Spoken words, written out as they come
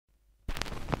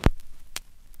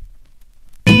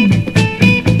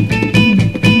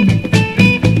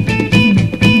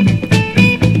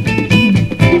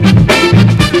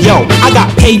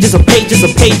pages and pages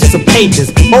and pages and pages.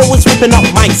 Always ripping up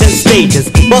mics and stages.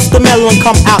 Bust the melon,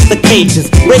 come out the cages.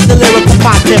 Break the lyrical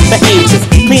content for ages.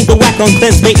 Clean the whack on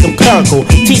cleanse, make them clerical.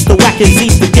 Teach the whack and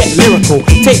Z's to get lyrical.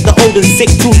 Take the old and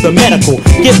sick to the medical.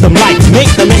 Give them life,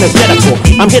 make them energetical.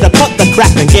 I'm here to cut the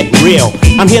crap and get real.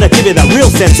 I'm here to give you that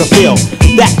real sense of feel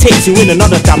that takes you in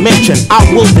another dimension. I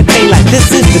will detain like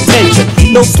this is detention.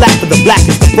 No slack for the black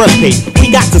is the first page.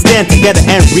 We got to stand together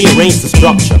and rearrange the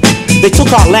structure. They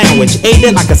took our language, ate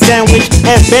it like a sandwich,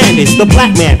 and bandaged the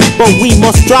black man. But we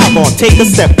must strive on, take a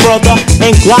step further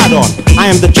and glide on.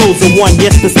 I am the chosen one,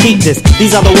 yes, to speak this.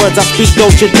 These are the words I speak,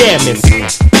 don't you dare miss.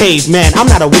 Caveman, I'm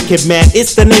not a wicked man.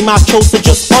 It's the name I chose to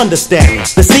just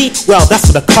understand. The C, well, that's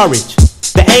for the courage.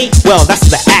 The A, well, that's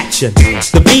for the action.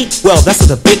 The B, well, that's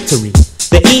for the victory.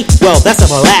 The E, well, that's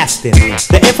everlasting.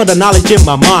 The N for the knowledge in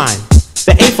my mind.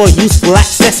 The A for useful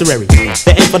accessory.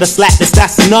 The N for the slackness,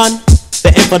 that's none.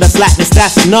 The N for the slackness,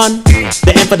 that's none.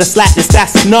 The N for the slackness,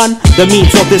 that's none. The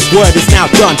means of this word is now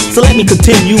done. So let me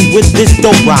continue with this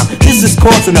dope rhyme. This is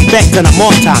cause and effect and I'm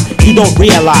on time. You don't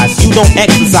realize, you don't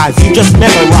exercise, you just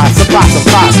memorize. Surprise,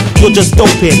 surprise, you're just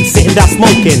doping, sitting down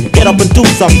smoking. Get up and do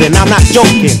something, I'm not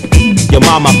joking. Your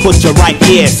mama put you right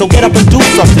here, so get up and do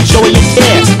something, show her you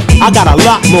care. I got a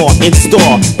lot more in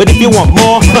store, but if you want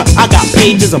more, I got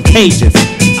pages and pages.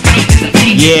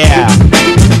 Yeah,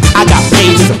 I got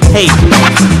pages and pages.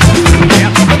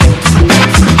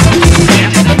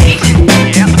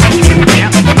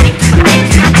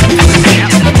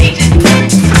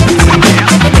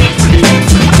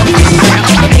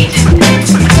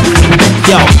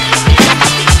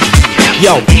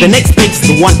 Yo, the next page is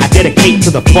the one I dedicate to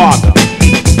the father.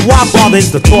 Why bother is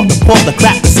the talk, the pork, the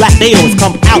crap, the slack they always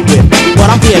come out with.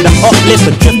 But I'm here to uplift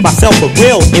and trip myself with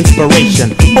real inspiration.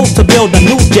 Hope to build a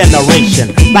new generation,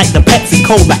 like the Pepsi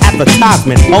Cola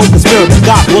advertisement. Oh, the spirit of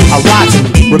God will arise in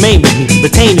me, remain with me,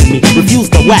 retaining me, refuse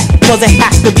to whack, cause it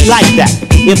has to be like that.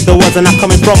 If there wasn't not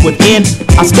coming from within,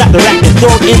 I scrap the rack and throw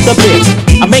it in the bin.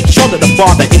 I make sure that the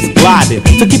father is gliding,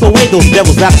 to keep away those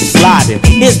devils that are sliding.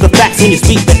 Here's the facts when you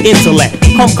speak the intellect.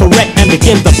 Come correct and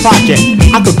begin the project.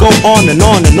 I could go on and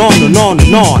on and on and on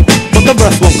and on, but the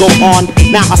verse won't go on.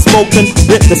 Now I've spoken,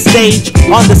 rip the stage.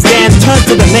 Understand, turn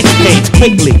to the next page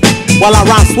quickly, while I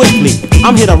rhyme swiftly.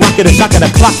 I'm here to rock it and shock it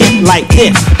and clock it like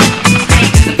this.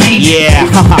 Yeah,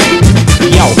 haha.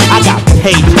 Yo, I got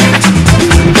pages.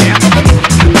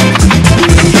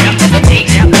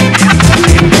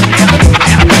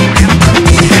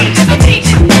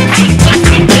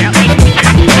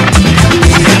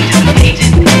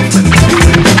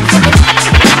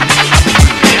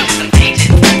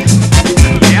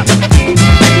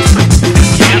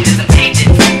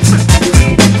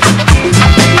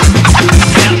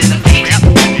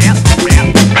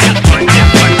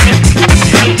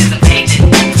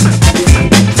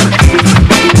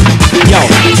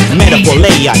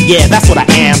 Yeah, that's what I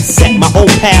am. Set my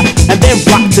own path and then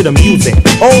rock to the music.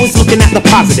 Always looking at the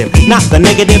positive, not the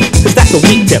negative, cause that's a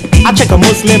weak tip. I check a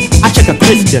Muslim, I check a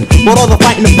Christian, but all the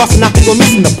fighting and fussing, I think we're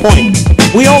missing the point.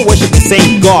 We all worship the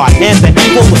same God, and the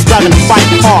evil was striving to fight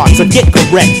hard. So get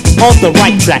correct, on the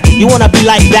right track. You wanna be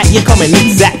like that, you're coming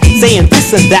exact. Saying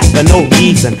this and that for no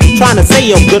reason, trying to say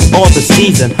you're good all the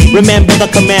season. Remember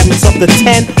the commandments of the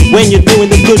 10. When you're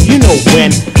doing the good, you know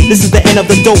when. This is the end of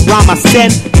the dope rhyme I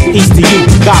send. Peace to you,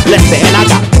 God bless it, and I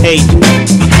got